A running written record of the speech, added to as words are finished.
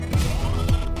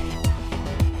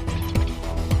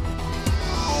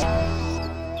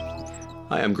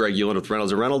Hi, I'm Greg Euland with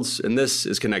Reynolds & Reynolds, and this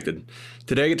is Connected.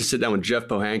 Today I get to sit down with Jeff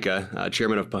Pohanka,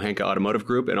 chairman of Pohanka Automotive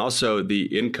Group, and also the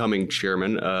incoming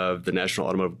chairman of the National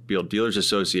Automobile Dealers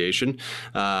Association.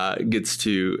 Gets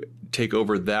to take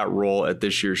over that role at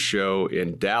this year's show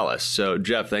in Dallas. So,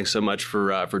 Jeff, thanks so much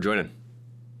for joining.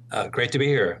 Great to be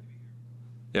here.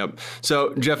 Yep.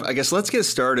 So, Jeff, I guess let's get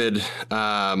started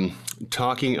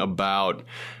talking about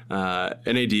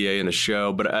NADA and the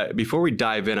show. But before we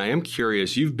dive in, I am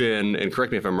curious. You've been, and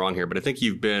correct me if I'm wrong here, but I think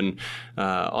you've been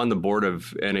on the board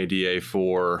of NADA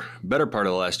for better part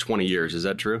of the last 20 years. Is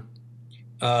that true?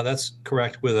 That's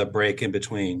correct, with a break in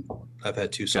between. I've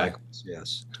had two cycles,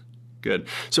 yes. Good.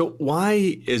 So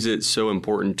why is it so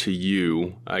important to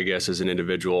you, I guess, as an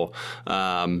individual,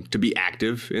 to be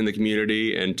active in the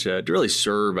community and to really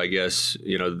serve, I guess,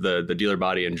 the dealer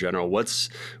body in general? What's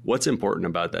important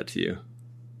about that to you?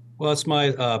 Well, it's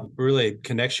my really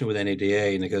connection with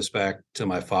NADA, and it goes back to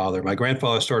my father. My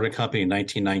grandfather started a company in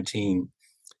 1919.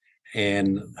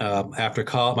 And after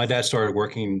college, my dad started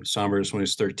working summers when he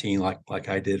was 13, like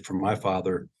I did for my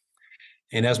father.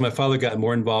 And as my father got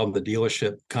more involved in the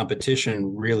dealership,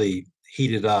 competition really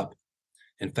heated up.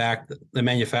 In fact, the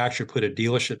manufacturer put a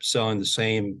dealership selling the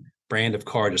same brand of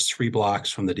car just 3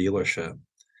 blocks from the dealership.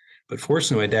 But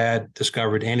fortunately, my dad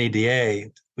discovered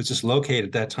NADA, which was located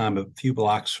at that time a few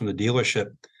blocks from the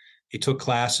dealership. He took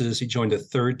classes. He joined the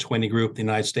third 20 group in the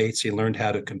United States. He learned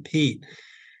how to compete.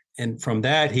 And from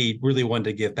that, he really wanted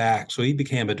to give back. So he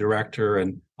became a director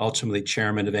and ultimately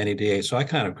chairman of NADA. So I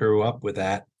kind of grew up with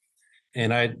that.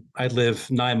 And I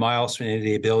live 9 miles from an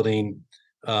NADA building.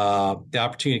 The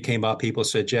opportunity came up. People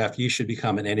said, Jeff, you should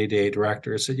become an NADA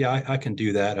director. I said, yeah, I can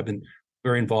do that. I've been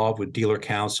very involved with dealer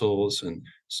councils and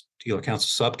dealer council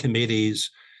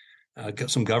subcommittees, got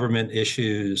some government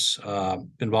issues, been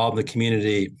involved in the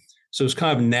community. So it's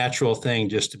kind of a natural thing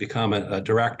just to become a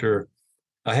director.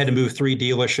 I had to move 3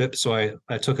 dealerships. So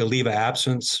I took a leave of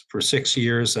absence for 6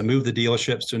 years. I moved the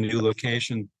dealerships to a new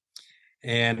location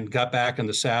and got back in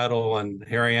the saddle. And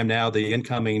here I am now, the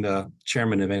incoming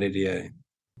chairman of NADA.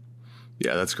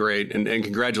 Yeah, that's great. And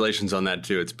congratulations on that,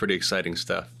 too. It's pretty exciting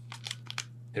stuff.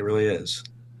 It really is.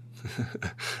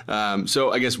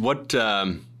 So I guess what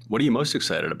are you most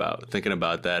excited about, thinking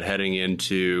about that, heading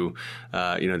into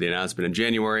the announcement in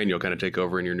January, and you'll kind of take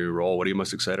over in your new role? What are you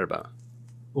most excited about?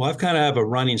 Well, I've kind of have a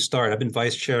running start. I've been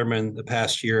vice chairman the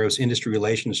past year. I was industry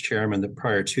relations chairman the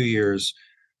prior 2 years.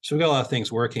 So we've got a lot of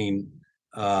things working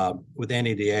with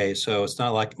NADA. So it's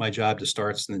not like my job just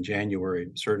starts in January.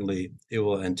 Certainly it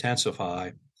will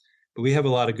intensify. But we have a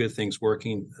lot of good things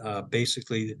working.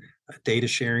 Basically, data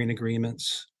sharing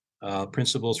agreements,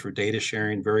 principles for data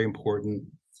sharing, very important.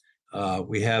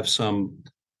 We have some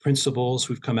principles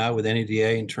we've come out with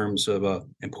NADA in terms of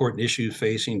important issues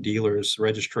facing dealers,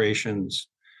 registrations,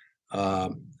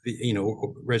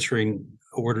 registering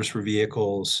orders for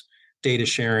vehicles, data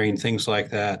sharing, things like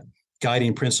that,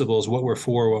 guiding principles, what we're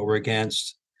for, what we're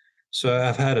against. So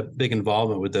I've had a big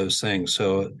involvement with those things.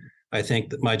 So I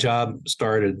think that my job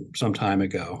started some time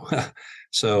ago.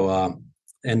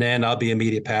 And then I'll be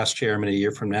immediate past chairman a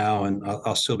year from now, and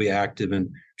I'll still be active and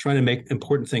trying to make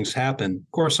important things happen.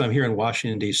 Of course, I'm here in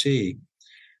Washington, D.C.,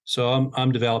 so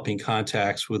I'm developing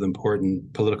contacts with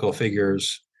important political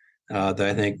figures that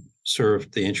I think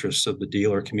serve the interests of the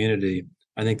dealer community.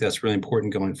 I think that's really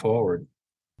important going forward.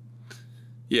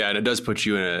 Yeah, and it does put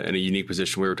you in a unique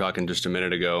position. We were talking just a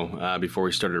minute ago before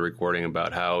we started recording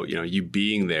about how you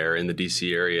being there in the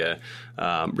DC area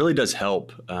really does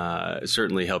help.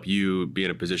 Certainly help you be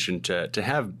in a position to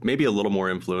have maybe a little more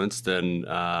influence than,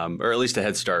 or at least a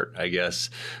head start, I guess,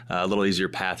 a little easier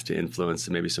path to influence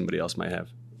than maybe somebody else might have.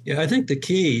 Yeah, I think the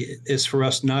key is for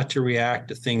us not to react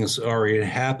to things already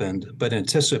happened, but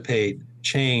anticipate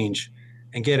change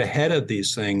and get ahead of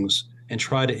these things and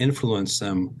try to influence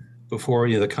them before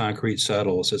the concrete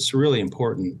settles. It's really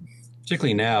important,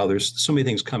 particularly now. There's so many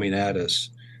things coming at us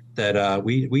that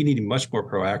we need to be much more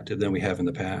proactive than we have in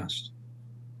the past.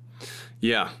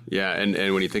 Yeah. And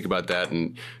when you think about that,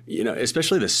 and,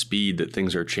 especially the speed that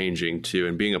things are changing too,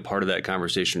 and being a part of that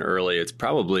conversation early, it's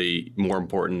probably more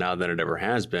important now than it ever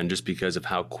has been, just because of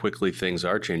how quickly things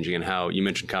are changing and how you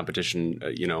mentioned competition,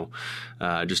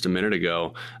 just a minute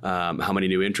ago, how many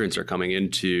new entrants are coming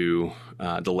into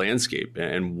the landscape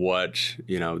and what,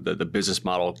 the business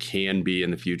model can be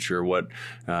in the future, what,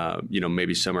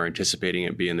 maybe some are anticipating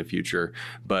it be in the future,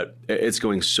 but it's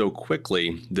going so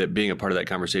quickly that being a part of that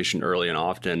conversation early and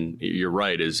often, you're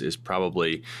right, is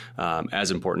probably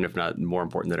as important, if not more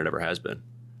important than it ever has been.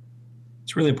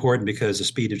 It's really important because the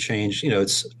speed of change,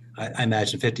 I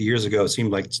imagine 50 years ago, it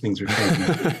seemed like things were changing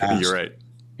fast. You're right.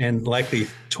 And likely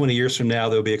 20 years from now,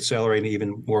 they'll be accelerating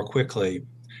even more quickly.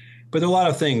 But there are a lot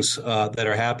of things that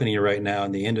are happening right now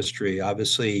in the industry.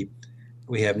 Obviously,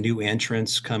 we have new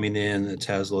entrants coming in, the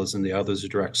Teslas and the others, are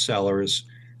direct sellers.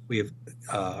 We have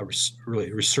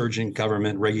really resurgent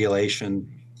government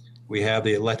regulation. We have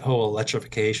the whole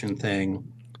electrification thing.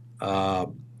 Uh,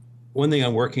 One thing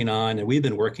I'm working on, and we've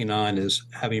been working on, is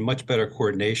having much better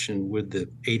coordination with the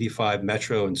 85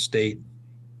 metro and state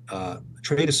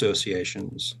trade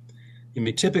associations. I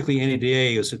mean, typically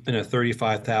NADA has been at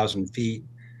 35,000 feet,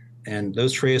 and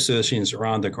those trade associations are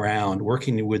on the ground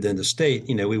working within the state.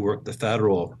 We work the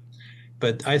federal,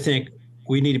 but I think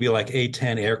we need to be like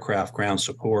A-10 aircraft ground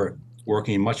support,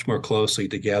 working much more closely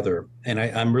together. And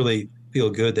I'm really feel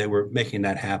good that we're making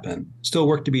that happen. Still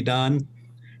work to be done.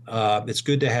 It's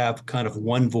good to have kind of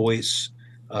one voice,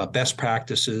 best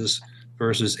practices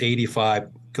versus 85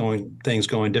 going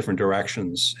different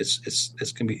directions.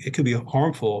 It could be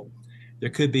harmful. There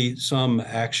could be some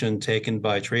action taken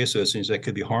by trade associations that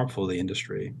could be harmful to the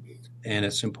industry. And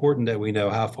it's important that we know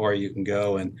how far you can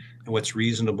go and what's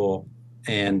reasonable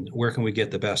and where can we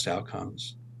get the best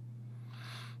outcomes.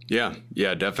 Yeah,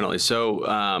 yeah, definitely.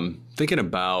 So thinking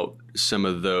about some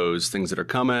of those things that are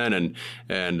coming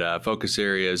and focus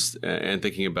areas, and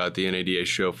thinking about the NADA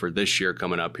show for this year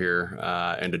coming up here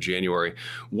end of January,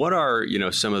 what are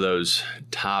some of those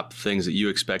top things that you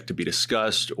expect to be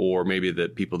discussed, or maybe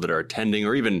that people that are attending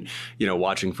or even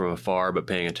watching from afar but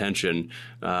paying attention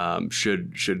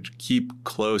should keep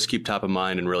top of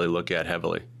mind and really look at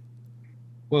heavily?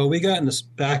 Well, we got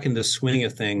back in the swing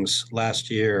of things last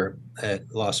year at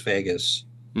Las Vegas.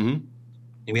 Mm-hmm.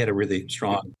 And we had a really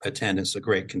strong attendance, a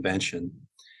great convention.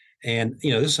 And,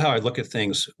 this is how I look at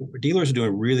things. Dealers are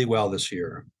doing really well this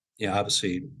year,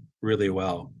 obviously really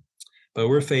well. But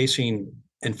we're facing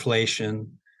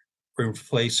inflation. We're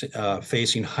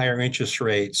facing higher interest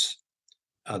rates,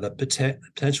 the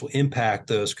potential impact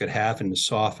those could have in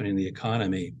softening the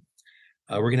economy.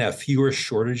 We're going to have fewer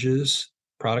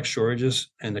product shortages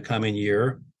in the coming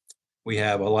year. We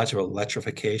have a lot of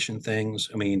electrification things.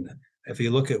 I mean, if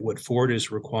you look at what Ford is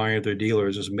requiring of their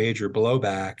dealers, there's major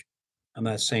blowback. I'm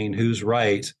not saying who's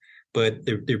right, but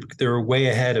they're way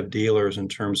ahead of dealers in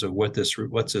terms of what's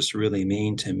this really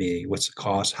mean to me? What's the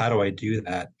cost? How do I do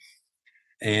that?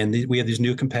 And we have these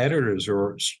new competitors who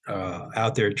are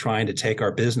out there trying to take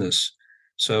our business.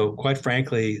 So quite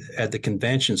frankly, at the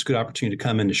convention, it's a good opportunity to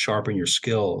come in to sharpen your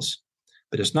skills.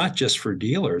 But it's not just for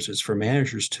dealers; it's for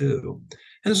managers too.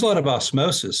 And there's a lot of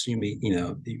osmosis. You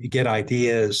get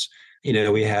ideas.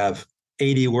 We have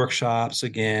 80 workshops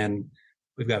again.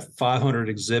 We've got 500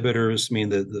 exhibitors. I mean,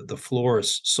 the floor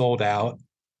is sold out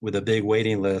with a big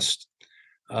waiting list.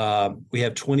 We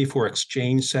have 24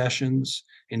 exchange sessions,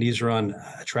 and these are on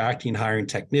attracting, hiring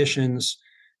technicians,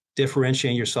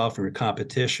 differentiating yourself from your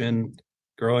competition,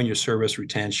 growing your service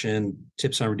retention,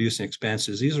 tips on reducing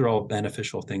expenses. These are all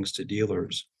beneficial things to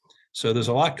dealers. So there's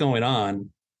a lot going on.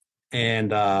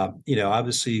 And,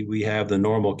 obviously we have the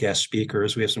normal guest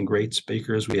speakers. We have some great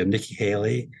speakers. We have Nikki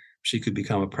Haley. She could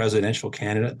become a presidential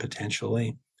candidate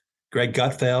potentially. Greg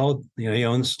Gutfeld, he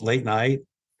owns Late Night.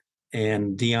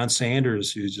 And Deion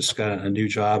Sanders, who's just got a new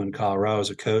job in Colorado as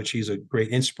a coach. He's a great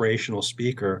inspirational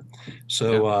speaker.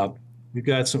 So we've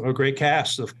got a great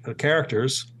cast of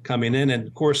characters coming in. And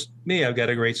of course, I've got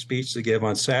a great speech to give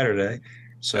on Saturday.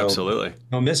 So absolutely,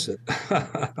 don't miss it.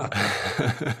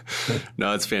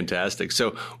 No, it's fantastic.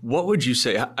 So what would you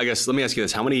say, I guess, let me ask you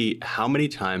this. How many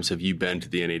times have you been to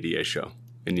the NADA show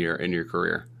in your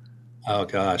career? Oh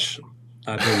gosh,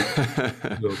 I've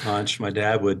been to a bunch. My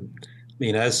dad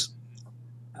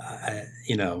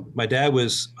my dad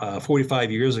was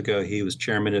 45 years ago, he was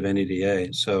chairman of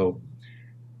NADA. So,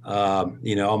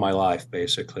 all my life,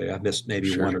 basically. I've missed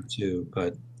maybe one or two,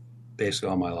 but basically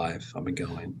all my life I've been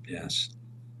going. Yes.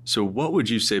 So what would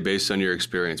you say, based on your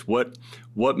experience, what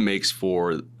makes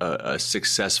for a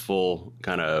successful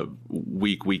kind of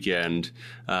weekend?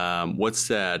 What's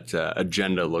that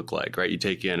agenda look like, right? You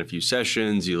take in a few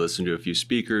sessions, you listen to a few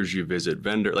speakers, you visit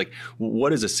vendor. Like,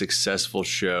 what is a successful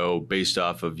show based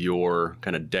off of your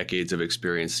kind of decades of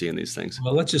experience seeing these things?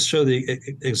 Well, let's just show the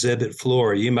exhibit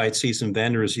floor. You might see some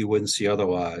vendors you wouldn't see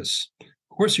otherwise. Of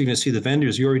course, you're going to see the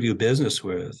vendors you already do business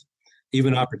with.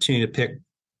 Even an opportunity to pick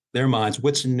their minds.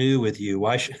 What's new with you?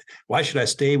 Why should I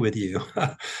stay with you?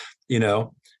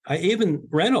 Even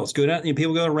Reynolds,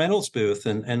 people go to Reynolds booth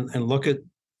and look at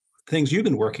things you've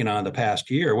been working on the past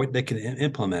year, what they can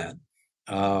implement.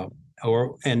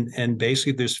 And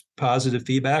basically there's positive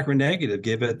feedback or negative,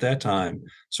 give it at that time.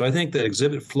 So I think the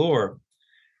exhibit floor,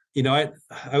 I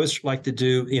always like to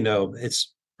do,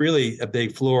 it's really a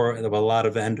big floor of a lot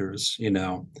of vendors,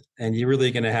 and you're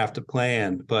really going to have to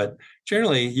plan. But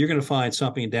generally, you're going to find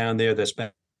something down there that's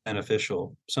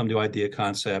beneficial, some new idea,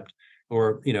 concept,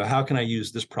 or how can I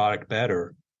use this product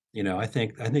better? I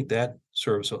think that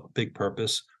serves a big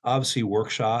purpose. Obviously,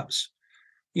 workshops.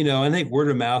 I think word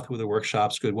of mouth with a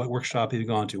workshop's good. What workshop have you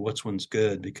gone to? What's one's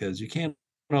good? Because you can't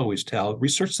always tell.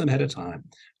 Research them ahead of time.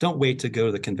 Don't wait to go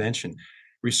to the convention.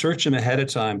 Research them ahead of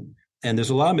time. And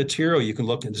there's a lot of material you can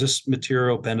look at. Is this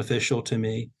material beneficial to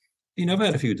me? I've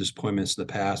had a few disappointments in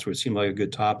the past where it seemed like a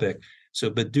good topic.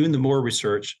 But doing the more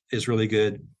research is really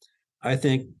good. I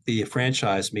think the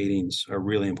franchise meetings are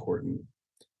really important.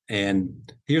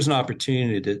 And here's an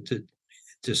opportunity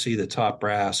to see the top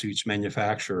brass of each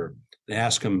manufacturer and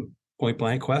ask them point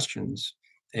blank questions.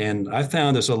 And I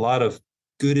found there's a lot of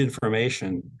good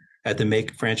information at the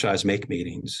franchise make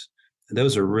meetings. And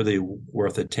those are really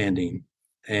worth attending.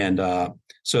 And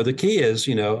so the key is,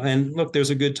 and look, there's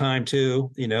a good time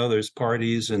too. There's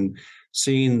parties and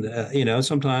seeing,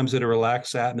 sometimes in a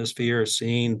relaxed atmosphere,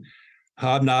 seeing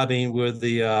hobnobbing with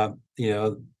the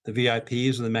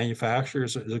VIPs and the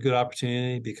manufacturers is a good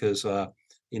opportunity because,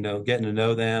 getting to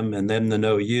know them and them to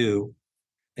know you.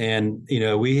 And,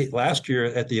 we last year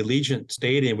at the Allegiant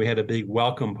Stadium, we had a big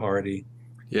welcome party.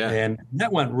 Yeah. And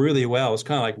that went really well. It's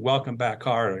kind of like welcome back,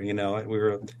 Carter. We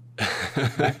were,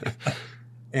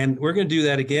 and we're going to do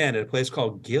that again at a place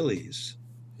called Gilley's.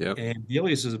 Yep. And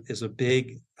Gilley's is a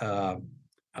big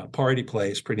party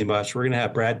place, pretty much. We're going to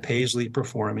have Brad Paisley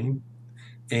performing.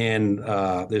 And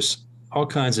there's all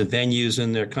kinds of venues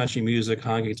in there, country music,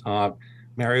 honky tonk,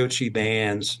 mariachi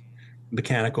bands,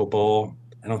 Mechanical Bull.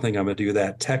 I don't think I'm going to do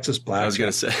that. Texas Black. I was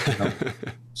going to say.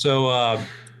 So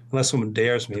unless someone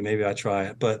dares me, maybe I try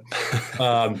it. But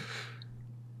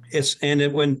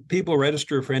when people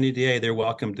register for NADA, they're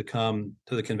welcome to come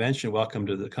to the convention, welcome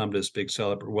to come to this big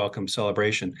welcome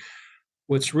celebration.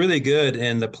 What's really good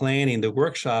in the planning, the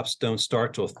workshops don't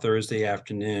start till Thursday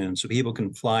afternoon, so people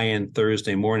can fly in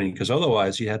Thursday morning, because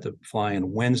otherwise you have to fly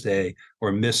in Wednesday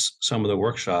or miss some of the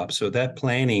workshops. So that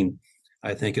planning,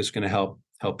 I think, is going to help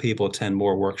people attend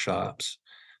more workshops.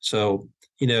 So,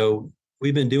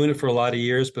 we've been doing it for a lot of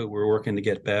years, but we're working to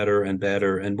get better and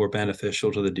better and more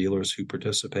beneficial to the dealers who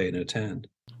participate and attend.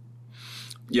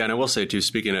 Yeah, and I will say, too,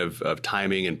 speaking of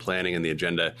timing and planning and the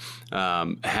agenda,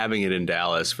 having it in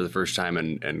Dallas for the first time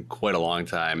in quite a long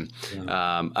time,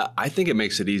 I think it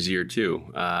makes it easier, too.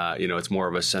 It's more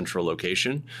of a central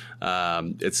location.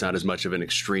 It's not as much of an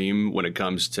extreme when it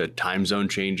comes to time zone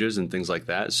changes and things like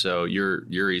that. So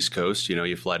you're East Coast,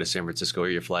 you fly to San Francisco or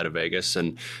you fly to Vegas,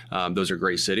 and those are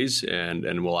great cities,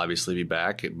 and we'll obviously be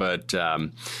back. But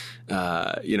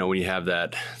when you have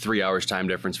that 3 hours time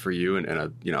difference for you and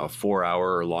a 4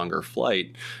 hour or longer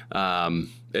flight,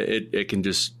 it can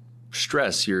just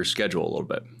stress your schedule a little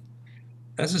bit.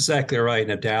 That's exactly right.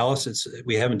 Now, Dallas,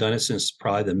 we haven't done it since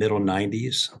probably the middle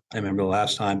 90s. I remember the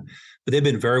last time, but they've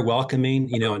been very welcoming.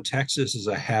 And Texas is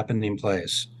a happening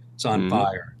place. It's on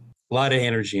fire. A lot of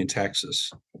energy in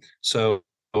Texas. So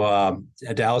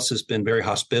Dallas has been very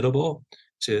hospitable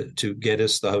to get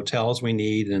us the hotels we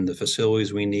need and the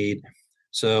facilities we need.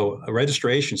 So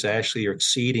registrations actually are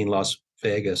exceeding Las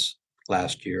Vegas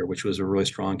last year, which was a really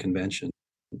strong convention.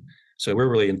 So we're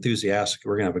really enthusiastic.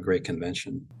 We're going to have a great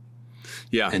convention.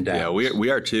 Yeah, we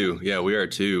are too. Yeah, we are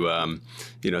too.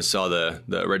 Saw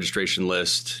the registration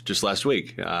list just last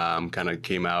week. Kind of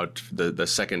came out. The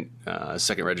second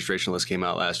registration list came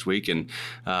out last week, and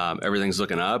everything's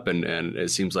looking up, and it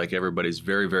seems like everybody's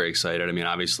very, very excited. I mean,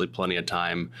 obviously, plenty of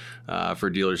time for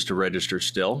dealers to register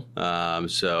still.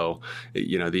 So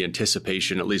the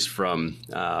anticipation, at least from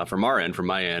our end, from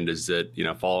my end, is that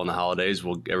following the holidays,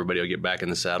 everybody will get back in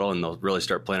the saddle, and they'll really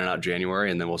start planning out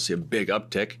January, and then we'll see a big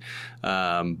uptick.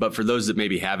 But for those that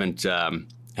maybe haven't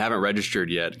registered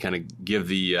yet, kind of give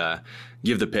the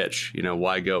pitch.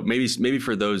 Why go? Maybe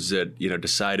for those that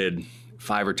decided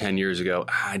 5 or 10 years ago,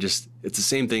 it's the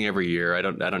same thing every year. I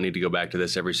don't need to go back to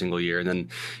this every single year. And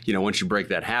then once you break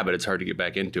that habit, it's hard to get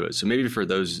back into it. So maybe for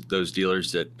those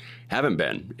dealers that haven't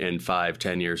been in 5,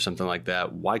 10 years, something like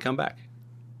that, why come back?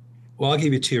 Well, I'll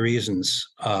give you 2 reasons.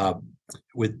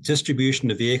 With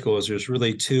distribution of vehicles, there's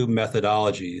really 2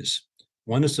 methodologies.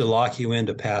 One is to lock you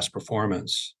into past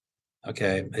performance,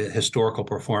 historical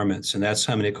performance, and that's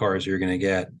how many cars you're going to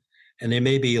get. And they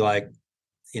may be like,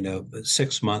 a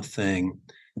 6-month thing.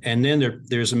 And then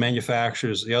there's a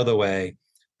manufacturer's the other way.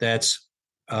 That's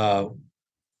how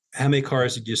many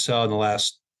cars did you sell in the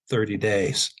last 30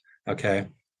 days? Okay.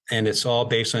 And it's all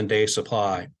based on day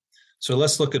supply. So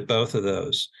let's look at both of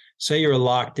those. Say you're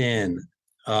locked in,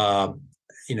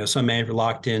 some manufacturers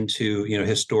locked into,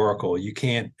 historical. You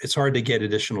can't, it's hard to get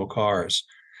additional cars.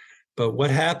 But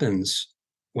what happens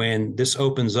when this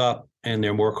opens up and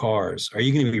there are more cars? Are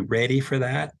you going to be ready for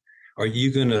that? Are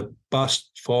you going to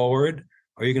bust forward?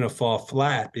 Are you going to fall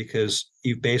flat because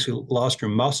you've basically lost your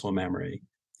muscle memory?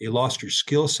 You lost your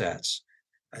skill sets.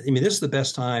 I mean, this is the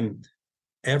best time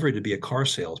ever to be a car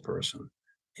salesperson.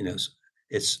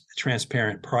 It's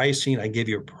transparent pricing. I give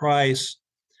you a price.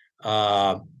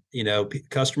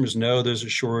 Customers know there's a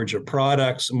shortage of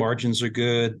products. Margins are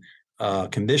good.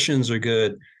 Commissions are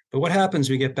good. But what happens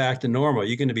when you get back to normal? Are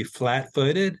you going to be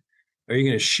flat-footed? Or are you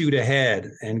going to shoot ahead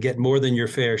and get more than your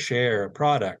fair share of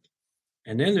product?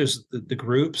 And then there's the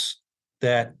groups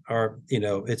that are,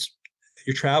 it's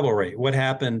your travel rate. What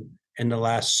happened in the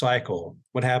last cycle?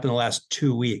 What happened in the last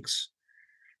 2 weeks?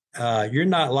 You're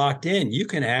not locked in. You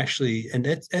can actually, and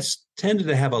it's tended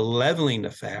to have a leveling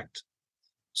effect.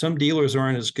 Some dealers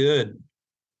aren't as good,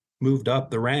 moved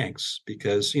up the ranks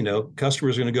because,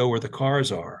 customers are going to go where the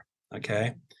cars are.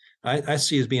 Okay. I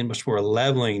see it as being much more a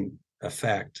leveling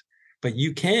effect, but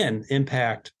you can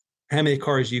impact how many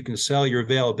cars you can sell, your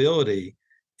availability,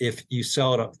 if you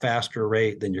sell at a faster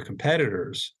rate than your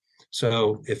competitors.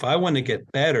 So if I want to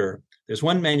get better, there's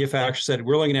one manufacturer said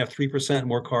we're only going to have 3%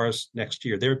 more cars next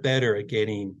year. They're better at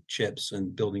getting chips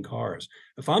and building cars.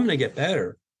 If I'm going to get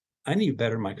better, I need to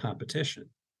better my competition.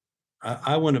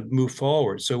 I want to move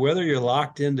forward. So whether you're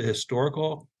locked into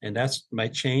historical, and that's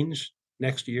might change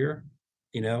next year,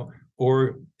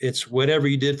 or it's whatever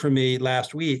you did for me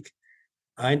last week,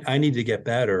 I need to get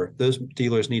better. Those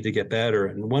dealers need to get better.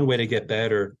 And one way to get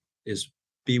better is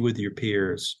be with your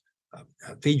peers,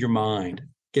 feed your mind,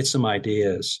 get some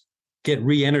ideas, get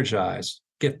re-energized,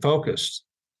 get focused.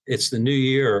 It's the new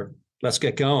year. Let's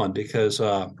get going because,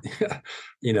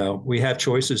 we have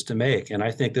choices to make. And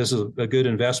I think this is a good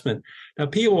investment. Now,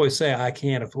 people always say, I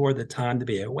can't afford the time to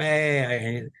be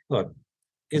away. Look,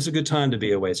 it's a good time to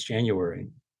be away. It's January.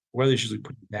 Weather's usually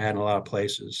pretty bad in a lot of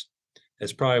places.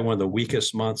 It's probably one of the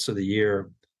weakest months of the year.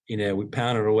 We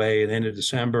pounded away at the end of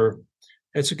December.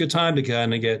 It's a good time to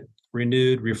kind of get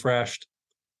renewed, refreshed,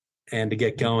 and to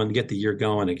get going, get the year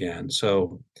going again.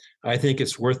 So I think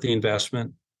it's worth the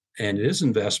investment, and it is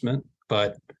investment,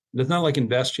 but it's not like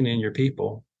investing in your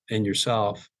people and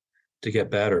yourself to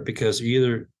get better, because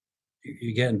either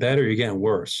you're getting better or you're getting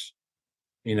worse.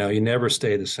 You never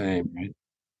stay the same, right?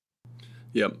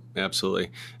 Yep, absolutely.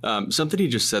 Something you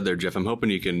just said there, Jeff, I'm hoping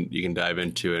you can dive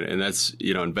into it, and that's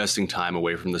investing time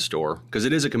away from the store, because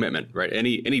it is a commitment, right?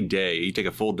 Any day you take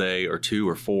a full day or 2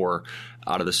 or 4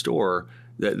 out of the store,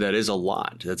 that is a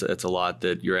lot. That's a lot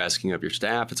that you're asking of your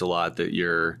staff. It's a lot that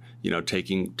you're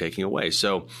taking away.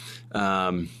 So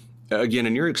again,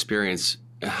 in your experience,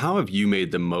 how have you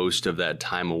made the most of that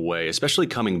time away, especially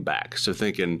coming back? So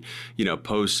thinking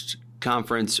post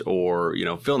conference or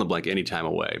fill in the blank, any time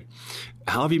away.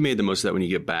 How have you made the most of that when you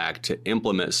get back to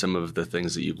implement some of the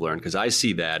things that you've learned? Because I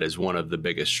see that as one of the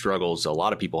biggest struggles a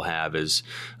lot of people have is,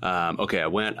 okay, I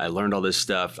learned all this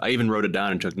stuff. I even wrote it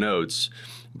down and took notes,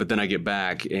 but then I get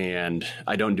back and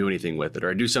I don't do anything with it, or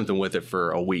I do something with it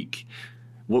for a week.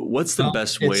 What's the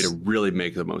best way to really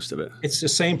make the most of it? It's the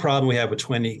same problem we have with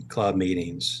 20 club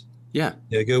meetings. Yeah.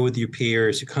 You go with your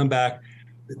peers, you come back.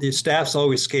 The staff's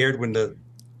always scared when the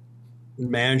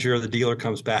manager or the dealer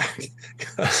comes back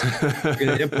because we're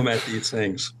going to implement these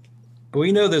things. But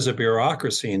we know there's a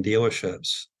bureaucracy in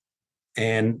dealerships,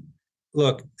 and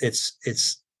look,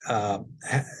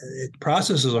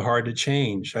 processes are hard to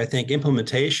change. I think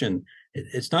implementation,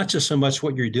 it's not just so much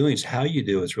what you're doing, it's how you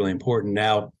do it. It's really important.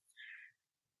 Now,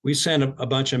 we sent a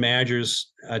bunch of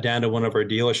managers down to one of our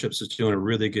dealerships that's doing a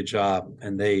really good job,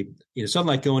 and they, something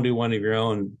like going to one of your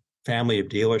own family of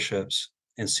dealerships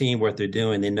and seeing what they're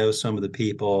doing. They know some of the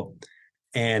people,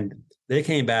 and they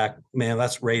came back, man,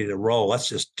 let's ready to roll. Let's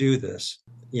just do this.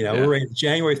 We're ready.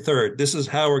 January 3rd. This is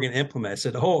how we're going to implement. I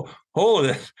said, hold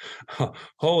it.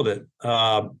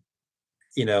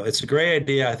 It's a great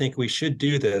idea. I think we should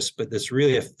do this, but it's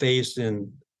really a phased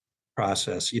in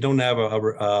process. You don't have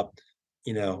a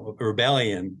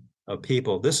rebellion of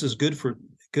people. This is good for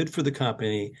the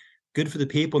company, good for the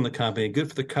people in the company, good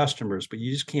for the customers, but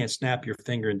you just can't snap your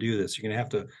finger and do this. You're going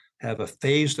to have a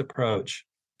phased approach,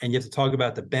 and you have to talk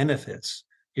about the benefits.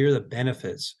 Here are the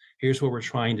benefits. Here's what we're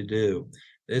trying to do.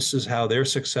 This is how they're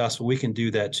successful. We can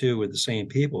do that too with the same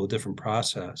people, a different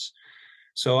process.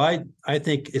 So I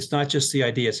think it's not just the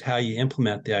idea, it's how you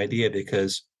implement the idea,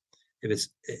 because if it's,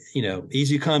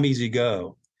 easy come, easy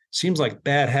go, seems like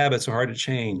bad habits are hard to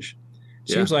change.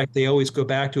 Seems like they always go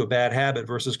back to a bad habit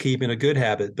versus keeping a good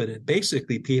habit. But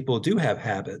basically, people do have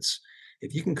habits.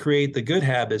 If you can create the good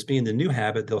habits being the new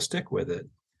habit, they'll stick with it.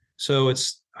 So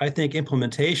I think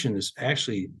implementation is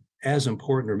actually as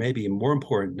important or maybe more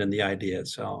important than the idea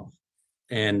itself.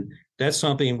 And that's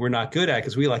something we're not good at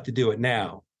because we like to do it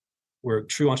now. We're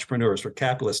true entrepreneurs, we're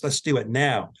capitalists. Let's do it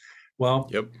now. Well,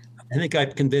 Yep. I think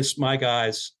I've convinced my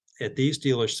guys at these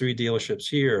dealers, 3 dealerships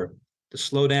here, to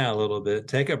slow down a little bit,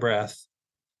 take a breath,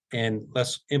 and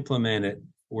let's implement it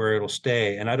where it'll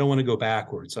stay. And I don't want to go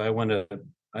backwards. I want to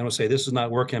say this is not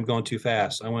working. I'm going too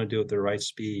fast. I want to do it at the right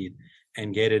speed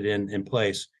and get it in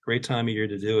place. Great time of year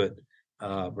to do it.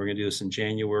 We're going to do this in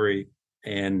January,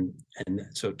 and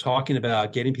so talking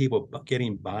about getting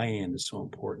buy-in is so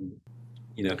important.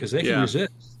 Because they can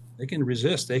resist. They can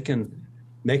resist. They can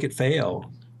make it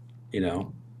fail.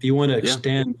 If you want to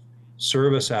extend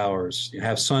service hours, you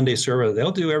have Sunday service,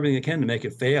 they'll do everything they can to make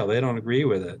it fail. They don't agree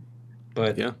with it,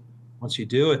 but once you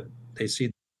do it, they see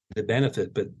the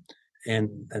benefit. But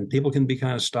and people can be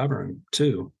kind of stubborn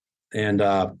too, and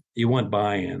you want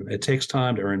buy-in. It takes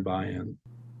time to earn buy-in.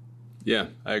 Yeah,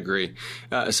 I agree.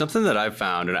 Something that I've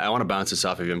found, and I want to bounce this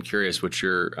off of you, I'm curious what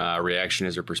your reaction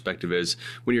is or perspective is,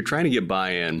 when you're trying to get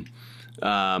buy-in.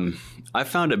 I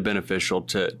found it beneficial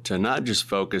to not just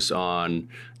focus on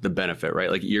the benefit, right?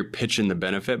 Like you're pitching the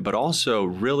benefit, but also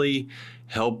really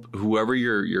help whoever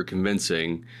you're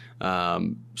convincing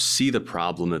see the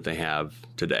problem that they have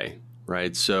today.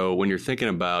 Right. So when you're thinking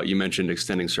about, you mentioned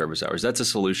extending service hours, that's a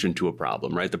solution to a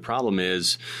problem, right? The problem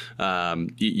is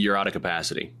you're out of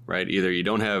capacity, right? Either you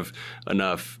don't have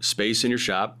enough space in your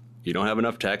shop, you don't have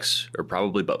enough techs, or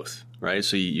probably both, right?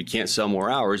 So you can't sell more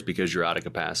hours because you're out of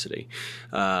capacity.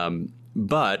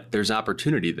 But there's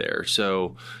opportunity there.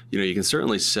 So, you can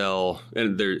certainly sell,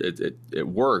 and it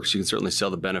works. You can certainly sell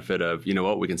the benefit of,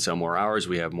 we can sell more hours.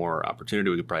 We have more opportunity.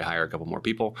 We could probably hire a couple more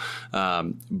people.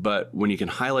 But when you can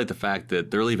highlight the fact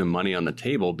that they're leaving money on the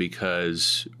table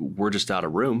because we're just out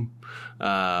of room,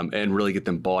 and really get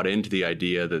them bought into the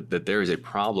idea that there is a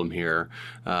problem here.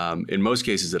 In most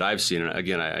cases that I've seen, and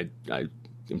again,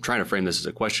 I'm trying to frame this as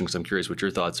a question because I'm curious what your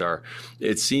thoughts are.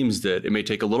 It seems that it may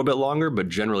take a little bit longer, but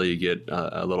generally you get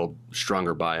a little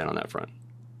stronger buy-in on that front.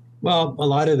 Well, a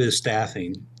lot of it is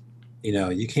staffing.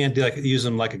 You can't use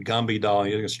them like a Gumby doll.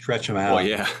 You're going to stretch them out. Well,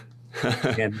 yeah.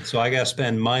 And so I got to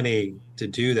spend money to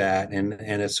do that, and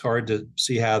it's hard to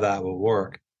see how that will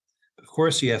work. Of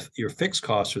course, you have your fixed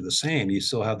costs are the same. You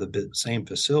still have the same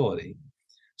facility.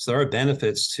 So there are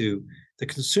benefits to the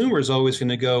consumer is always going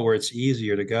to go where it's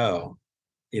easier to go.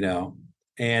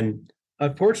 And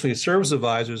unfortunately, service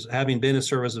advisors, having been a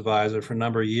service advisor for a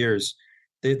number of years,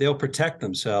 they'll protect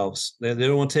themselves. They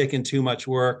don't want to take in too much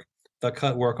work. They'll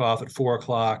cut work off at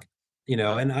 4:00,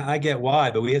 and I get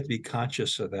why, but we have to be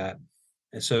conscious of that.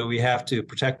 And so we have to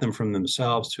protect them from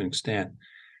themselves to an extent.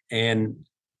 And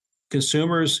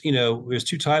consumers, there's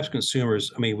 2 types of consumers.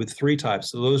 I mean, with 3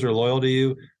 types. So those are loyal to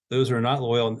you, those are not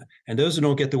loyal, and those who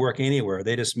don't get to work anywhere.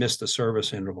 They just missed the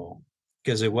service interval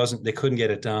because they couldn't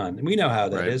get it done. And we know how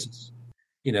that is.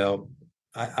 The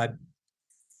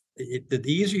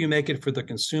easier you make it for the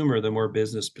consumer, the more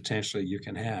business potentially you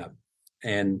can have.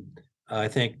 And I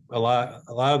think a lot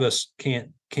of us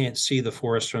can't see the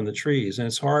forest from the trees, and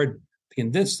it's hard to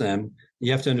convince them.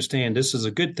 You have to understand this is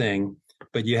a good thing,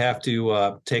 but you have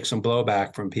to take some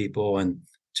blowback from people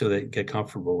until they get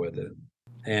comfortable with it.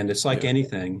 And it's like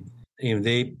anything,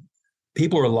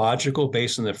 people are logical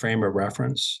based on the frame of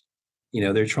reference.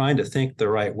 They're trying to think the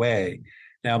right way.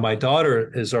 Now, my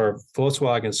daughter is our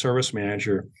Volkswagen service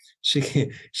manager.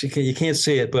 You can't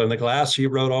see it, but on the glass, she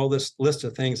wrote all this list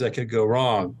of things that could go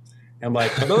wrong. I'm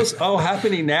like, are those all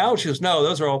happening now? She goes, no,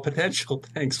 those are all potential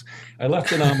things. I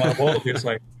left it on my wall. It's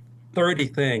like 30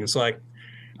 things. Like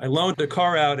I loaned the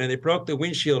car out and they broke the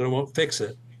windshield and won't fix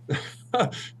it.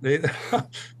 I'm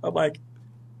like,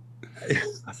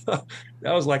 that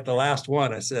was like the last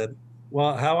one. I said,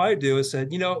 well, how I do is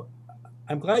said,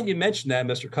 I'm glad you mentioned that,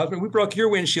 Mr. Cusman. We broke your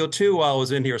windshield too while I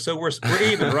was in here, so we're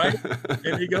even, right?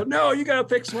 And you go, no, you got to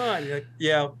fix mine. You're like,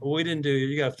 yeah, well, we didn't do.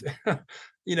 You got,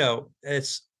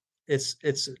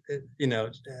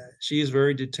 she's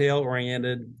very detail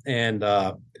oriented, and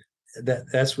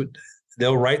that's what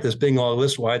they'll write this big long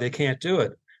list why they can't do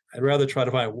it. I'd rather try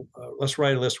to find. Let's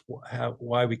write a list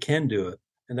why we can do it,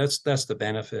 and that's the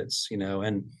benefits,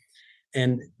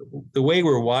 And the way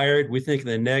we're wired, we think of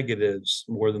the negatives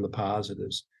more than the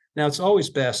positives. Now, it's always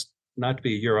best not to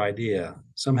be your idea.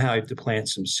 Somehow you have to plant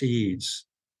some seeds.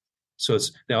 So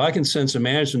now I can send some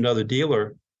manager to another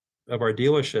dealer of our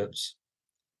dealerships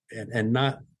and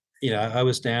not, I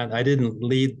was down, I didn't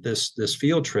lead this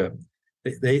field trip.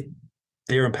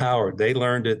 They're empowered. They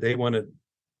learned it. They want to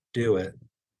do it.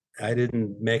 I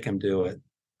didn't make them do it.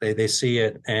 They see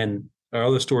it, and our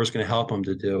other store is going to help them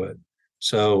to do it.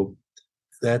 So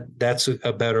that's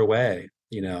a better way.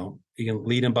 You can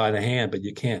lead them by the hand, but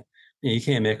you can't make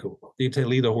you can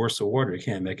lead a horse to water. You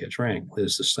can't make it drink.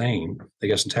 It's the same. I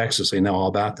guess in Texas they know all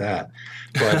about that,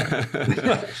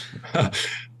 but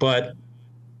but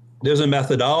there's a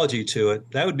methodology to it.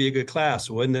 That would be a good class,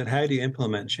 wouldn't it? How do you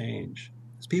implement change?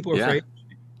 Because people are Yeah. afraid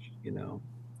of change.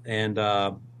 And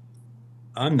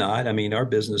I'm not. I mean, our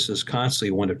business is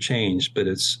constantly one of change, but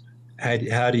it's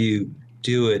how do you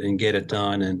do it and get it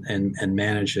done and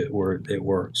manage it where it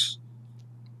works.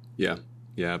 Yeah.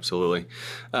 Yeah, absolutely.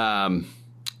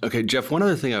 Okay, Jeff, one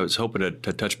other thing I was hoping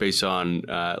to touch base on,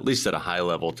 at least at a high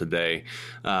level today,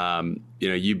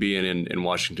 you being in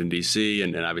Washington, D.C.,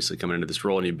 and obviously coming into this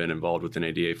role, and you've been involved with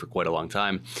NADA for quite a long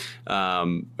time.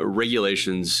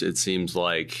 Regulations, it seems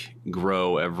like,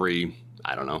 grow every,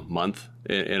 I don't know, month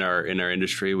in our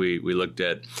industry. We looked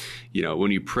at,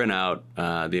 when you print out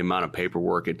the amount of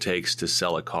paperwork it takes to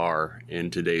sell a car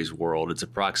in today's world, it's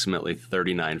approximately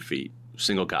 39 feet.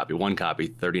 Single copy, one copy,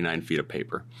 39 feet of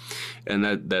paper. And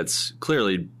that's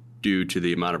clearly due to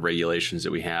the amount of regulations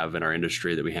that we have in our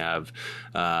industry, that we have,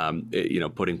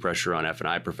 putting pressure on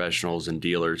F&I professionals and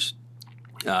dealers.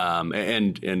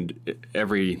 And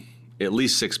every at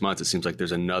least 6 months, it seems like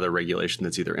there's another regulation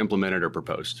that's either implemented or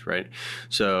proposed, right?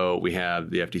 So we have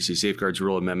the FTC safeguards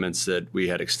rule amendments that we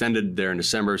had extended there in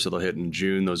December, so they'll hit in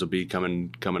June. Those will be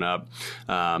coming up.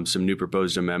 Some new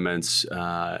proposed amendments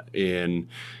in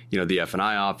the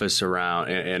F&I office around,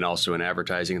 and also in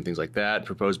advertising and things like that,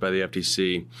 proposed by the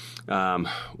FTC.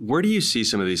 Where do you see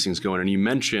some of these things going? And you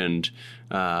mentioned,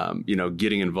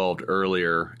 getting involved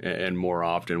earlier and more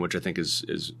often, which I think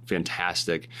is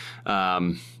fantastic.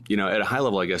 At a high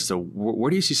level, I guess, so where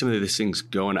do you see some of these things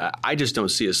going? I just don't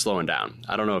see it slowing down.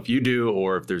 I don't know if you do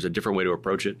or if there's a different way to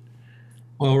approach it.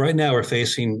 Well, right now we're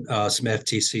facing some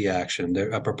FTC action.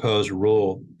 A proposed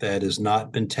rule that has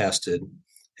not been tested.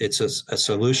 It's a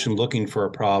solution looking for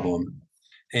a problem,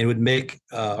 and it would make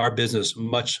our business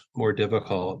much more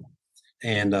difficult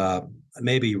and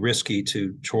maybe risky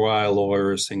to trial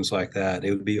lawyers, things like that.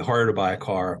 It would be harder to buy a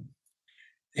car.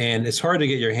 And it's hard to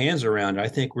get your hands around it. I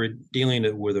think we're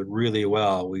dealing with it really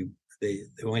well. They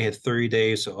only had 30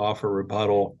 days to offer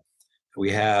rebuttal.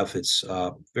 It's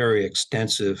very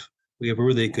extensive. We have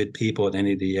really good people at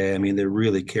NADA. I mean, they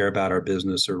really care about our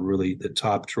business. They're really the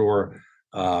top drawer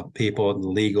people in the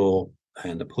legal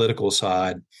and the political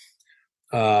side.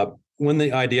 One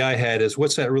the idea I had is,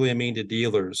 what's that really mean to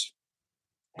dealers?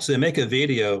 So they make a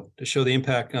video to show the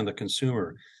impact on the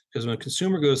consumer. Because when a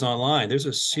consumer goes online, there's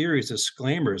a series of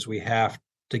disclaimers we have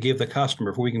to give the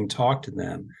customer before we can talk to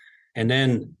them. And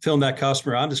then film that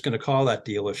customer. I'm just going to call that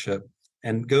dealership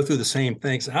and go through the same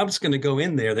things. I'm just going to go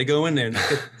in there. They go in there and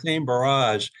get the same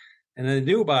barrage. And then they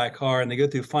do buy a car and they go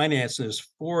through finance. And there's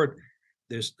four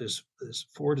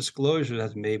disclosures that have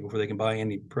to be made before they can buy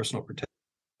any personal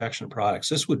protection products.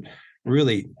 This would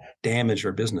really damage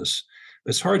our business.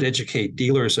 It's hard to educate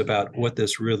dealers about what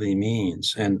this really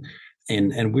means. And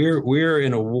we're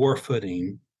in a war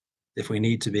footing if we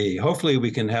need to be. Hopefully we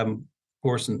can have them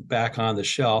forced back on the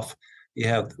shelf. You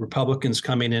have Republicans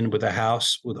coming in with the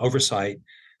House with oversight.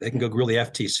 They can go grill the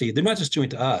FTC. They're not just doing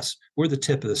it to us. We're the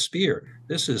tip of the spear.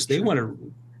 They want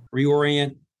to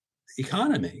reorient the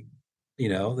economy.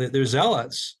 They're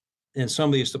zealots in some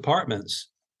of these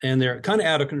departments, and they're kind of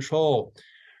out of control.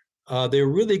 They're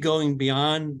really going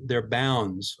beyond their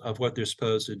bounds of what they're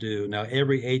supposed to do. Now,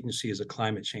 every agency is a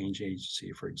climate change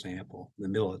agency, for example, the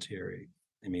military.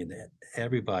 I mean,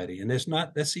 everybody, and that's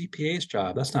EPA's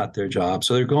job. That's not their job.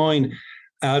 So they're going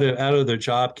out of their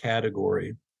job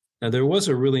category. Now, there was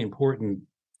a really important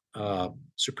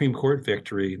Supreme Court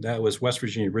victory. That was West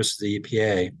Virginia versus the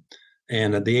EPA,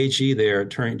 and the AG there,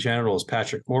 Attorney General, is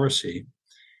Patrick Morrisey.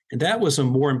 And that was a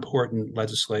more important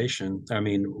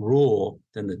rule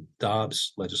than the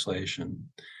Dobbs legislation.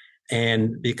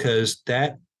 And because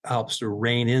that helps to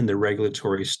rein in the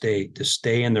regulatory state to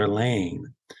stay in their lane.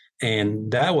 And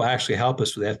that will actually help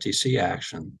us with FTC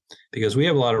action, because we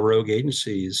have a lot of rogue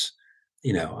agencies,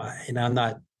 and I'm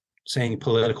not saying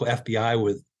political FBI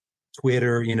with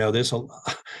Twitter, there's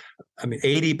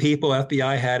 80 people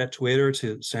FBI had at Twitter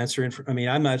to censor.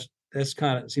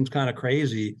 Seems kind of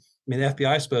crazy. The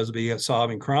FBI is supposed to be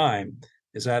solving crime.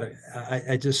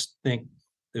 I just think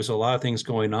there's a lot of things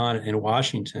going on in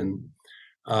Washington,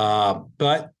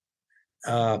 but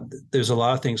there's a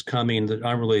lot of things coming that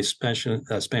I'm really spending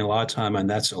a lot of time on.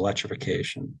 That's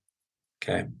electrification.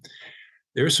 Okay.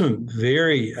 There's some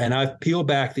and I've peeled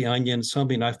back the onion,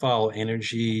 something I follow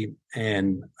energy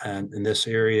and in this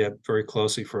area very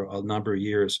closely for a number of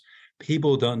years.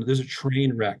 People don't, there's a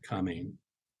train wreck coming.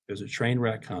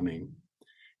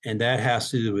 And that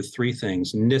has to do with three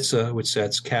things. NHTSA, which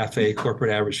sets CAFE,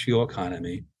 corporate average fuel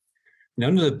economy. Now,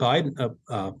 under the Biden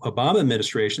Obama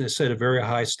administration, has set a very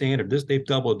high standard. They've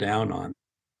doubled down on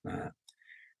that.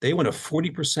 They want a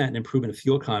 40% improvement of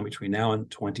fuel economy between now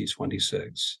and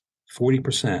 2026.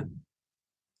 40%,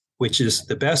 which is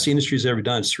the best the industry's ever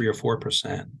done, is 3 or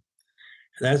 4%.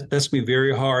 That's going to be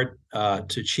very hard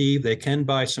to achieve. They can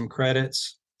buy some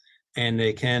credits and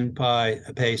they can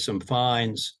pay some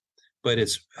fines, but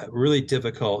it's really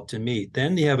difficult to meet.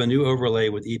 Then you have a new overlay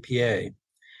with EPA.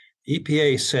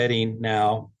 EPA is setting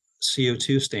now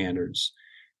CO2 standards.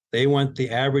 They want the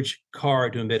average car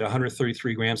to emit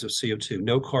 133 grams of CO2.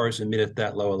 No cars emit at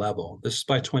that low a level. This is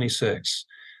by 26.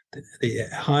 The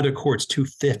Honda Accord's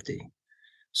 250.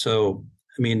 So,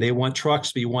 I mean, they want trucks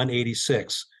to be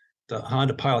 186. The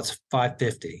Honda Pilot's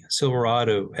 550.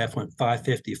 Silverado F1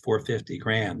 550, 450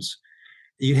 grams.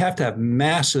 You have to have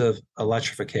massive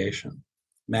electrification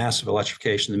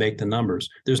to make the numbers.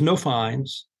 There's no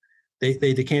fines.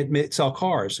 They can't sell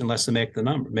cars unless they make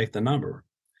the number.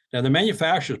 Now, the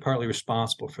manufacturer is partly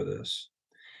responsible for this.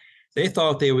 They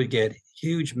thought they would get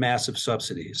huge, massive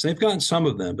subsidies. They've gotten some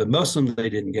of them, but most of them they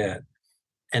didn't get.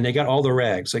 And they got all the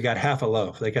regs. They got half a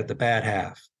loaf. They got the bad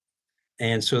half.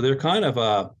 And so they're kind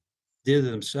of did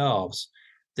it themselves.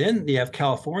 Then you have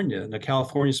California. Now,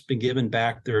 California's been given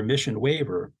back their emission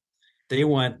waiver. They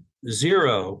want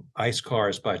zero ICE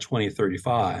cars by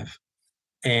 2035.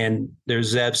 And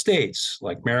there's ZEV states,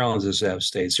 like Maryland's a ZEV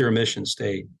state, zero emission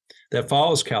state, that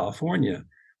follows California.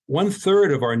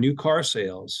 1/3 of our new car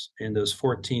sales in those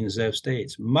 14 ZEV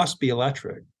states must be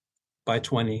electric by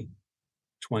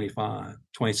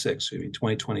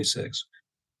 2026.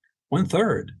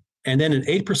 1/3. And then an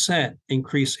 8%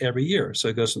 increase every year. So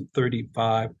it goes from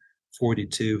 35,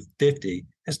 42, 50.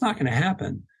 It's not going to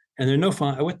happen. And there are no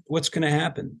fun. What's going to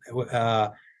happen?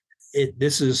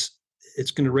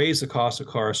 It's going to raise the cost of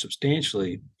cars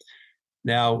substantially.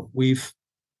 Now, we've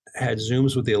had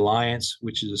Zooms with the Alliance,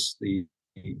 which is the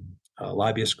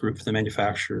lobbyist group for the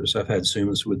manufacturers. I've had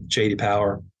Zooms with J.D.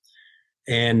 Power.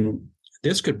 And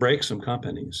this could break some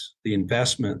companies, the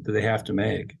investment that they have to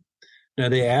make. Now,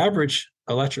 the average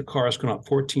electric car has gone up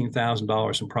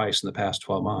 $14,000 in price in the past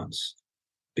 12 months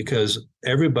because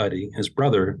everybody, his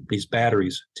brother, needs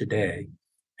batteries today,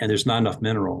 and there's not enough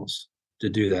minerals to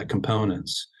do that,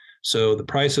 components. So the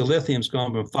price of lithium's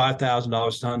gone from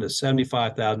 $5,000 a ton to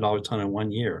 $75,000 a ton in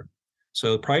 1 year.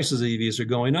 So the prices of EVs are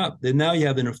going up. Then now you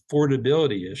have an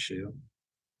affordability issue,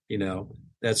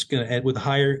 that's going to add with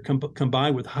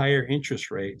combined with higher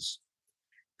interest rates.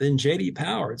 Then J.D.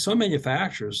 Power, some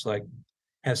manufacturers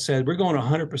has said we're going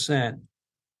 100%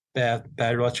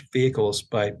 battery electric vehicles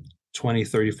by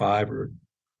 2035 or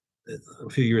a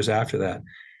few years after that.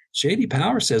 J.D.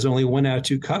 Power says only 1 out of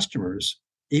 2 customers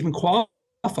even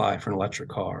qualify for an electric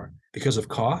car because of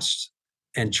costs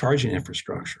and charging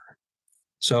infrastructure.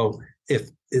 So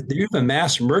if you have a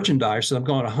mass merchandiser, so I'm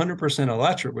going 100%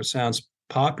 electric, which sounds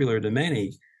popular to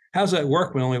many, how does that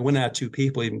work when only 1 out of 2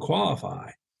 people even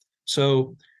qualify?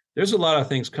 So there's a lot of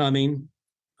things coming.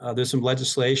 There's some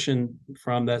legislation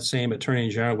from that same Attorney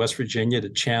General of West Virginia to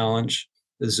challenge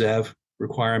the ZEV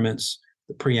requirements,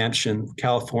 the preemption.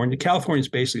 California is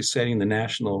basically setting the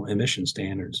national emission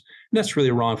standards. And that's really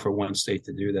wrong for one state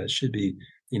to do that. It should be,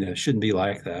 shouldn't be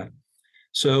like that.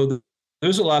 So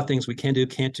there's a lot of things we can do,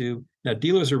 can't do. Now,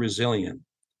 dealers are resilient.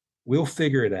 We'll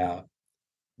figure it out.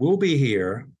 We'll be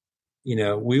here.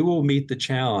 We will meet the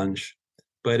challenge,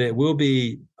 but it will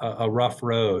be a rough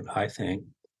road, I think,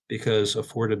 because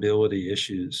affordability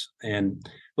issues. And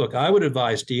look, I would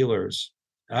advise dealers,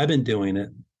 I've been doing it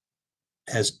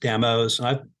as demos. And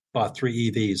I've bought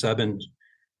 3 EVs. I've been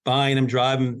buying them,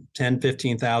 driving 10,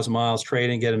 15,000 miles,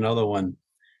 trading, get another one.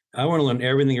 I want to learn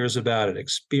everything there is about it.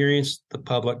 Experience the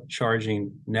public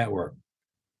charging network.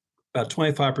 About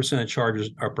 25% of chargers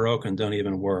are broken, don't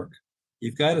even work.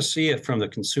 You've got to see it from the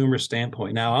consumer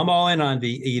standpoint. Now, I'm all in on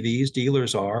the EVs.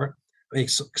 Dealers are.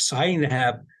 It's exciting to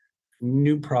have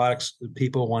new products that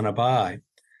people want to buy.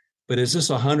 But is this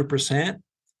 100%?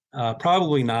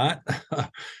 Probably not.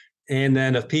 And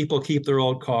then if people keep their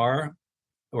old car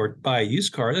or buy a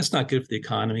used car, that's not good for the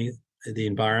economy, the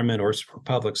environment, or for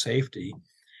public safety.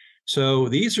 So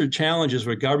these are challenges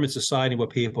where government's deciding what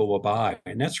people will buy.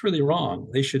 And that's really wrong.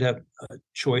 They should have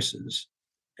choices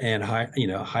and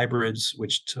hybrids,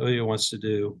 which Toyota wants to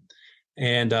do.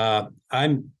 And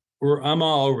I'm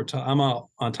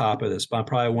all on top of this, but I'm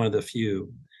probably one of the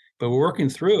few. But we're working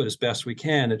through it as best we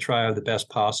can to try to have the best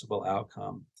possible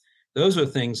outcome. Those are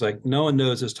things like no one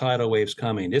knows this tidal wave's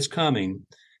coming. It's coming.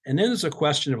 And then there's a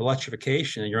question of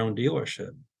electrification in your own dealership.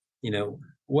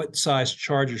 what size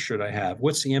charger should I have?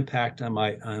 What's the impact on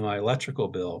my electrical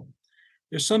bill?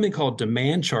 There's something called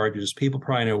demand charges. People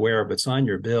probably aren't aware of. It's on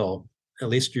your bill. At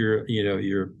least your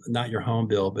not your home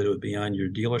bill, but it would be on your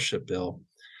dealership bill.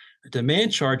 A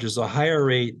demand charge is a higher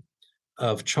rate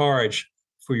of charge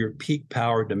for your peak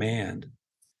power demand.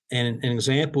 And an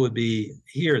example would be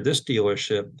here, this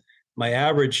dealership, my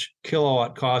average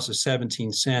kilowatt cost is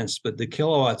 17 cents, but the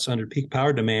kilowatts under peak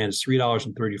power demand is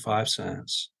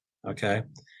 $3.35. Okay.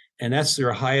 And that's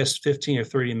their highest 15 or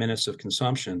 30 minutes of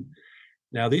consumption.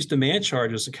 Now, these demand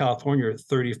charges in California are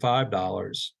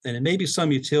 $35, and it may be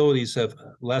some utilities have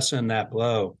lessened that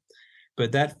blow,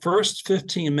 but that first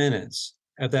 15 minutes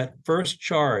of that first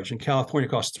charge in California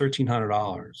costs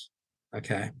 $1,300.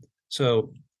 Okay.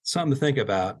 So something to think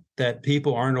about that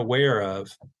people aren't aware of.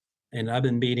 And I've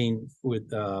been meeting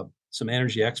with some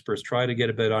energy experts, try to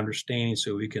get a better understanding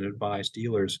so we can advise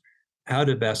dealers how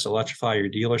to best electrify your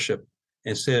dealership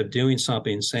instead of doing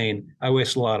something and saying, I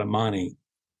waste a lot of money,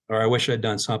 or I wish I'd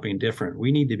done something different.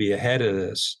 We need to be ahead of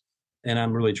this. And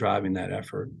I'm really driving that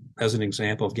effort as an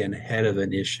example of getting ahead of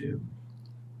an issue.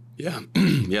 Yeah.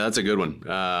 Yeah, that's a good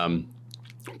one.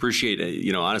 Appreciate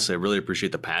it. Honestly, I really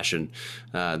appreciate the passion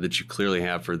that you clearly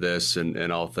have for this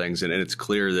and all things. And it's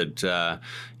clear that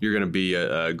you're going to be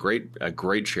a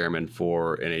great chairman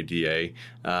for NADA.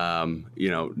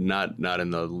 Not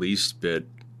in the least bit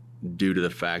due to the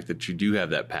fact that you do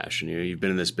have that passion. You've been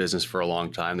in this business for a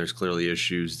long time. There's clearly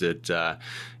issues that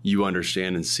you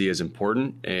understand and see as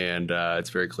important. And it's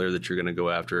very clear that you're going to go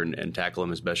after and tackle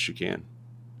them as best you can.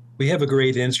 We have a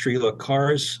great industry. Look,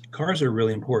 cars are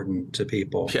really important to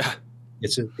people. Yeah.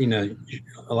 It's a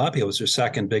lot of people, it's their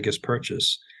second biggest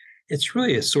purchase. It's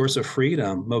really a source of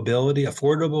freedom. Mobility,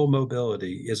 affordable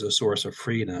mobility is a source of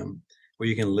freedom where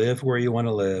you can live where you want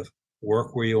to live,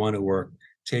 work where you want to work,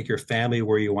 take your family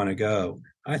where you want to go.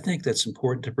 I think that's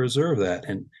important to preserve that.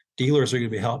 And dealers are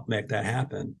going to be helping make that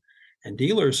happen. And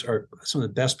dealers are some of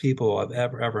the best people I've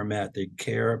ever met. They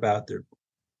care about their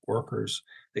workers.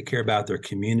 They care about their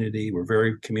community. We're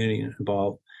very community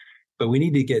involved, but we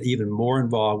need to get even more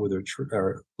involved with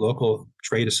our local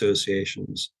trade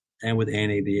associations and with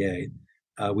NADA.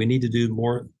 We need to do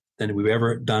more than we've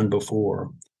ever done before.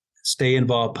 Stay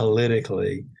involved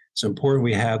politically. It's important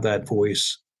we have that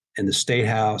voice in the State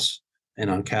House and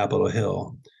on Capitol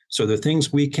Hill. So the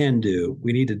things we can do,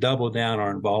 we need to double down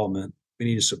our involvement. We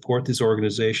need to support these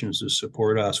organizations to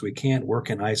support us. We can't work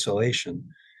in isolation,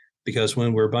 because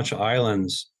when we're a bunch of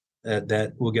islands,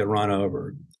 that will get run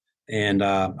over. And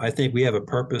I think we have a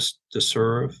purpose to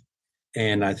serve,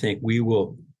 and I think we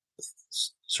will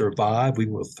survive, we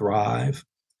will thrive,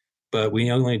 but we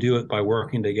only do it by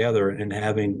working together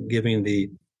and giving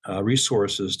the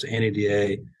resources to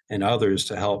NADA and others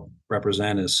to help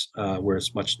represent us where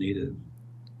it's much needed.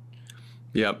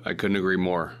 Yep, I couldn't agree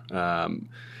more.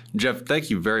 Jeff, thank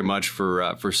you very much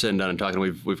for sitting down and talking.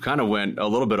 We've kind of went a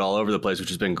little bit all over the place, which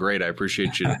has been great. I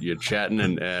appreciate you chatting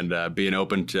and being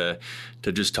open to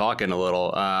just talking a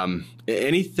little.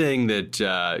 Anything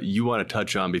that you want to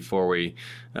touch on before we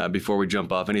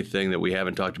jump off? Anything that we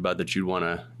haven't talked about that you'd want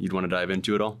to dive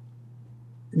into at all?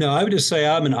 No, I would just say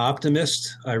I'm an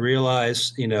optimist. I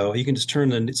realize, you can just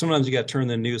sometimes you got to turn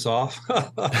the news off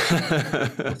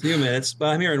a few minutes. But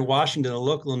I'm here in Washington. The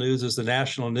local news is the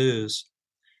national news.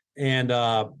 And,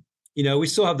 we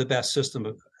still have the best system.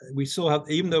 We still have,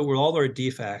 even though we're all our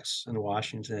defects in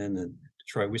Washington and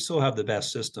Detroit, we still have the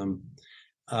best system.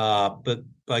 But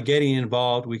by getting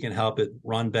involved, we can help it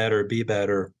run better, be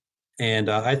better. And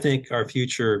I think our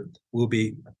future will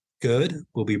be good,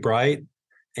 will be bright.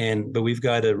 But we've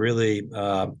got to really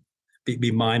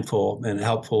be mindful and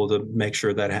helpful to make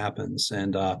sure that happens.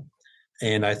 And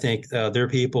I think there are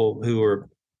people who are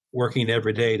working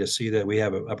every day to see that we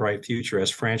have a bright future as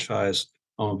franchise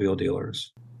automobile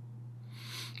dealers.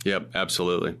 Yep,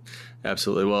 absolutely.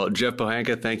 Absolutely. Well, Jeff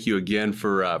Pohanka, thank you again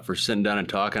for sitting down and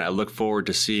talking. I look forward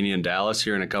to seeing you in Dallas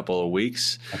here in a couple of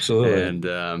weeks. Absolutely.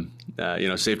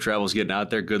 And, safe travels getting out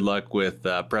there. Good luck with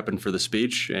prepping for the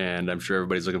speech, and I'm sure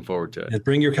everybody's looking forward to it. And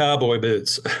bring your cowboy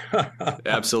boots.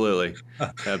 Absolutely.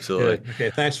 Absolutely.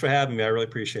 Okay, thanks for having me. I really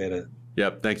appreciate it.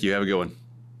 Yep, thank you. Have a good one.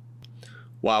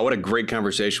 Wow, what a great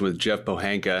conversation with Jeff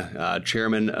Pohanka,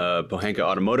 chairman of Pohanka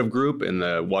Automotive Group in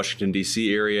the Washington,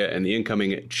 D.C. area and the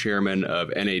incoming chairman of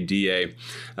NADA.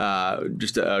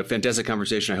 Just a fantastic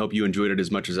conversation. I hope you enjoyed it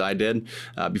as much as I did.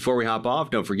 Before we hop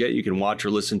off, don't forget you can watch or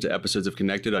listen to episodes of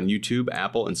Connected on YouTube,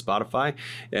 Apple, and Spotify.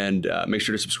 And make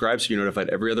sure to subscribe so you're notified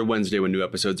every other Wednesday when new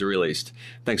episodes are released.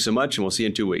 Thanks so much, and we'll see you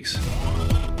in 2 weeks.